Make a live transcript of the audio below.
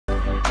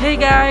Hey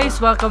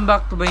guys! Welcome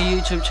back to my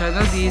YouTube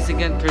channel. This is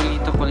again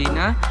Carlito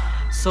Colina.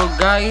 So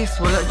guys,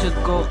 wala jud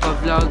ko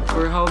ka-vlog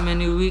for how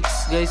many weeks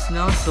guys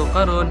now. So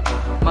karon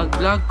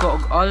mag-vlog ko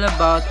og all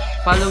about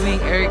following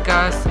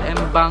ERICA's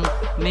EMBANG'S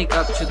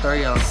makeup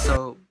tutorial.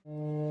 So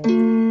I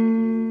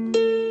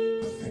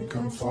think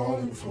I'm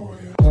falling for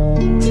you.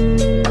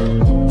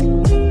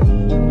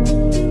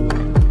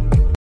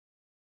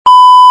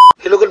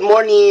 Hello, good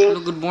morning.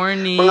 Hello, good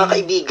morning. Mga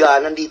kaibigan,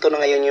 nandito na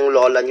ngayon yung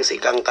lola niyo si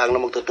Kangkang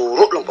na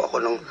magtuturo lang po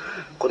ako ng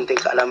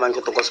kunting kaalaman ko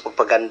tungkol sa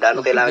pagpaganda.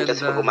 No, kailangan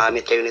kasi pag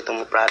gumamit kayo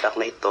nitong product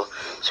na ito,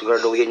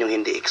 siguraduhin yung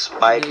hindi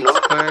expired, no?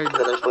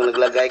 Tapos pag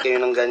naglagay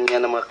kayo ng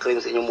ganyan ng mga cream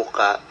sa inyong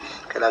mukha,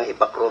 kailangan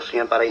ipa-cross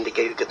yan para hindi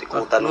kayo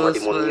ikatikutan ng mga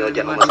demonyo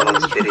dyan, ng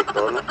masamang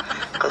spirito, no?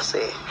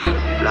 Kasi,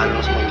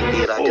 lalo sa mga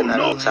gitira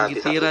dyan, sabi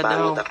sa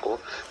pangit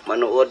ako,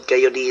 manood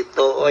kayo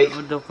dito, oy.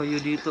 Manood kayo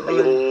dito, oy.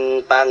 Yung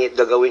pangit,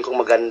 gagawin kong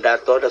maganda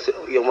to,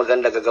 yung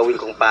maganda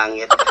gagawin kong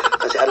pangit.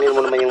 Kasi ano mo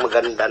naman yung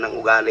maganda ng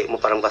ugali mo,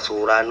 parang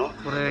basura, no?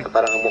 Correct.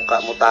 Parang ang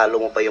mukha mo, talo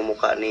mo pa yung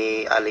mukha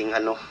ni Aling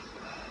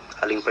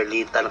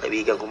Perlita, na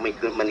kaibigan kong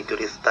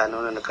manicurista,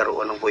 no, na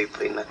nagkaroon ng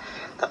boyfriend na,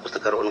 tapos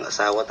nagkaroon ng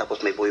asawa, tapos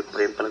may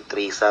boyfriend pa,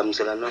 nag-threesome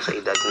sila, no, sa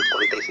edad ng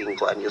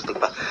 45 anyos,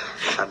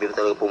 sabi mo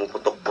talaga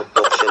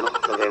pumuputok-putok siya, no,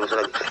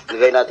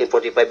 lagay natin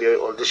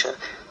 45-year-old siya,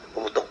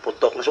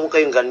 pumutok-putok, so huwag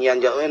kayong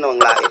ganyan dyan, ang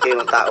lahi kayo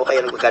ng tao,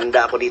 kaya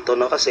nagaganda ako dito,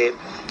 no, kasi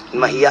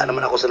mahiya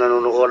naman ako sa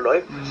nanonood,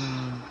 oy.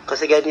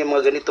 Kasi ganyan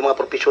mga ganito, mga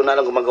professional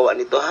ang gumagawa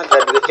nito, ha,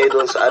 graduate kayo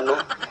doon sa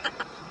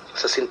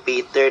sa St.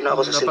 Peter, no,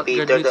 ako sa St.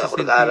 Peter, ako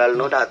nag-aaral,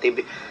 no, dati,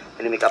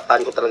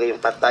 minimikapan ko talaga yung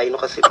patay, no,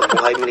 kasi pag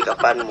buhay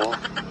minikapan mo,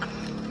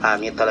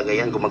 pangit talaga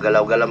yan,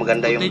 gumagalaw-galaw,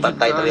 maganda yung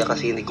patay talaga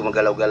kasi hindi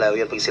gumagalaw-galaw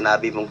yan, pag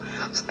sinabi mong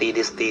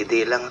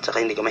steady lang, at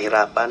saka hindi ka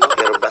mahirapan, no,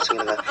 pero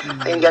blasting lang,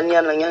 ayun,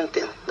 ganyan lang yan,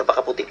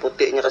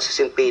 napakaputi-puti niya kasi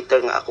St. Peter,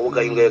 nga ako,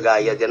 gayong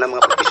gaya-gaya, dyan na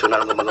mga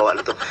professional gumagawa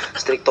nito,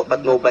 stricto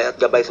patnubay at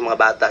gabay sa mga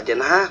bata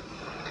dyan, ha,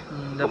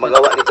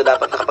 gumagawa nito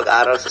dapat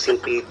nakapag-aral sa St.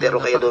 Peter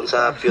o kaya doon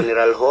sa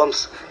funeral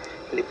homes,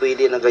 hindi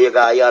pwede na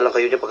gaya-gaya lang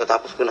kayo dyan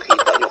pagkatapos ko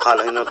nakita nyo,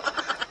 akala nyo na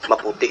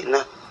maputi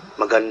na,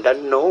 maganda,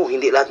 no,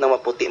 hindi lahat ng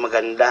maputi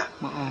maganda,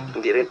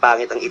 hindi rin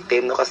pangit ang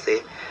itim, no, kasi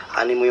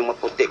ano mo yung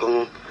maputi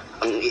kung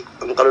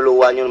ang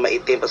kaluluwa nyo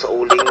maitim pa sa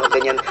uling, no,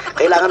 ganyan,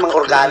 kailangan mga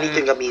organic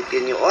yung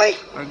gamitin nyo, oy,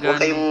 huwag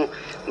kayong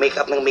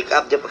makeup ng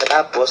makeup dyan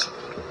pagkatapos,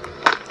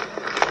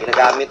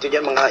 ginagamit nyo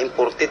dyan mga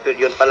imported, pero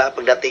yun pala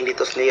pagdating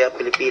dito sa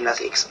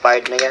Pilipinas,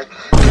 expired na yan,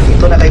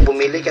 dito na kayo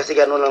bumili kasi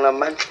gano'n lang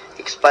naman,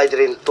 expired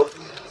rin to.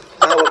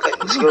 Huwag kayo,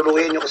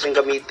 siguruhin nyo kasi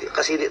gamitin,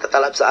 kasi hindi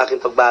tatalab sa akin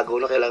pagbago,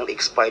 no, kailangan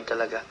expired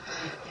talaga,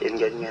 yan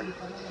ganyan.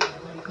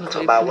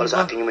 So bawal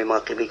sa akin yung may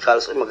mga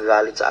chemicals,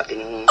 magagalit sa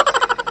akin yung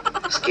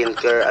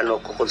skincare,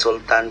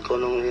 consultant ko,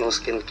 yung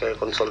skincare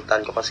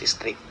consultant ko kasi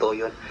stricto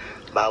yun,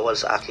 bawal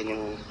sa akin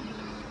yung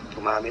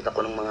gumamit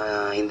ako ng mga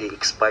hindi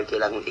expired,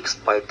 kailangan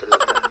expired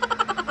talaga,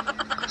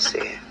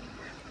 kasi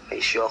may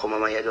show ako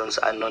mamaya doon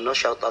sa no,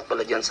 shoutout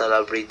pala dyan sa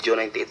Love Radio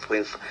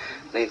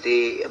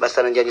 98.5,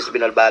 basta nandyan yung sa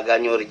binalbagan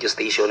yung radio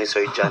station ni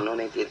Sir John, no,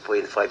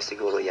 98.5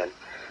 siguro yan,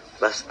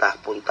 basta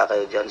punta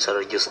kayo dyan sa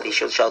radio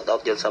station,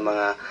 shoutout dyan sa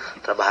mga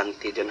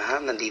trabahante dyan, ha,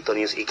 nandito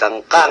niyo si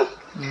Ikangkang,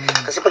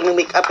 kasi pag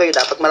nag-make up kayo,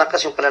 dapat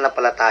malakas yung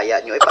pananampalataya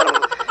nyo, parang,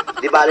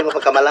 di bali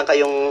mapagkamalang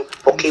kayong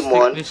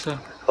Pokemon,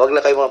 huwag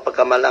na kayo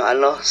mapagkamalang,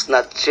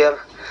 snatcher,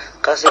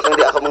 kasi kung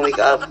di ako mag-make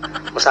up,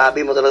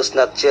 masabi mo talaga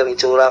snatcher,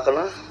 itsura ka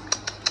na.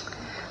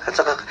 At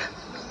saka,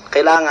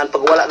 kailangan,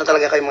 pag wala na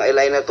talaga kayong mga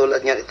eyeliner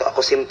tulad niyan, ito, ako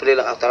simple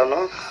lang ako,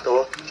 no?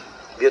 Ito,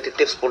 beauty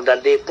tips for the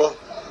day po.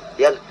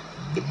 Yan.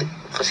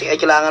 Kasi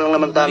ay kailangan lang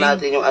naman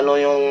natin yung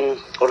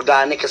yung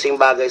organic kasi yung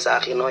bagay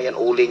sa akin, no? Yan,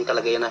 uling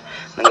talaga yan na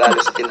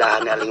nanggaling sa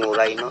tindahan ni Aling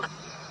Uray, no?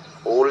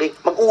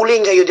 Uling.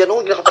 Mag-uling kayo dyan,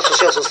 no? Hindi na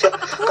kapag-sosya.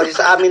 Kasi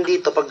sa amin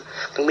dito, pag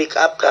make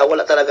up ka,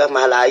 wala talaga,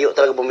 mahalayo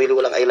talaga bumili,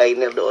 walang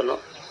eyeliner doon, no?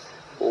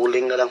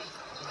 Uling na lang.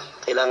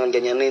 Kailangan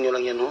ganyanin nyo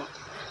lang yan, no?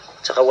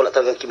 Tsaka wala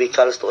talagang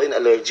chemicals to,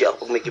 allergy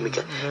ako pag may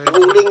chemical.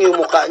 Ibuling yung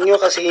mukha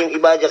nyo kasi yung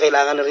iba dyan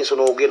kailangan na rin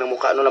sunugin ang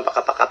mukha nyo ng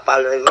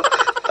pakapakapal, no?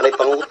 Palay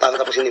pangutang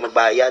tapos hindi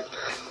magbayad.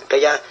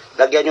 Kaya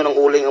lagyan nyo ng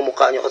uling ang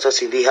mukha nyo kasi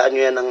sindihan nyo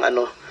yan ng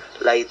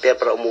lighter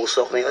para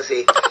umusok na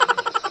kasi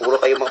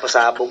puro kayo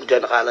mapasabog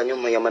dyan, akala nyo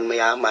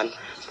mayaman-mayaman,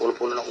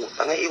 puno-puno ng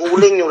utang.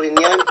 Iuling nyo rin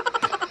yan.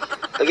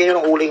 Lagyan nyo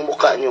ng uling ang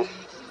mukha nyo.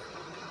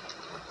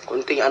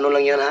 Kunting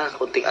lang yan, ha,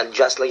 kunting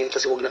adjust lang yan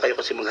kasi huwag na kayo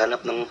kasi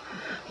maghanap ng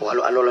kung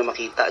ano lang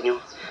makita nyo.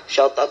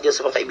 Shoutout dyan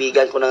sa mga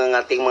kaibigan ko ng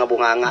ating mga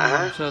bunganga,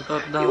 ha.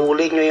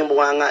 Iuling nyo yung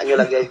bunganga nyo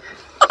lagay.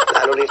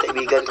 Lalo na yung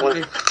kaibigan ko.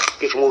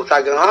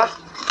 Kismutagang, ha.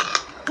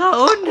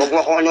 Kaon. Huwag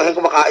mo kung anuhin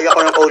kung makaiyak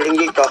ko ng uling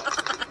dito.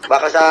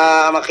 Baka sa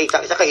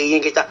makita kita,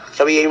 kaingin kita.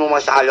 Sabihin mo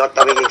mga salot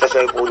kami dito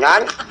sa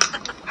ipunan.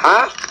 Ha?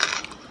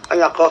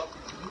 Ay ako.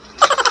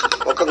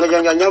 Huwag kang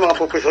ganyan-ganyan, mga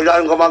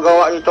profesional ang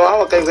gumagawa nito, ha.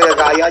 Huwag kayong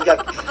gaya-gaya dyan.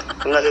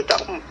 Kung nakita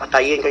ko,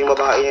 patayin kayong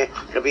babae niya.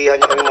 Sabihan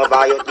niya kayong mga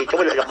bayot dito.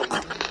 Wala ako.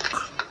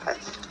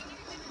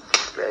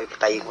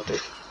 Patayin mo to.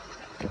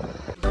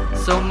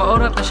 So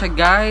maorat na siya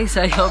guys.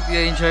 I hope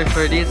you enjoyed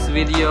for this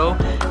video.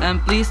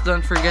 And please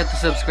don't forget to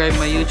subscribe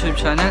my YouTube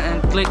channel and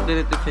click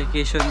the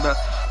notification bell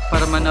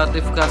para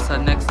ma-notif ka sa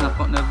next na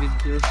po na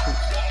video. So,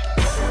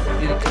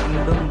 ERICA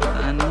EMBANG'S,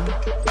 ano?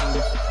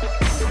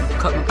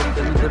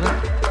 Magkakaganda na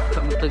dara.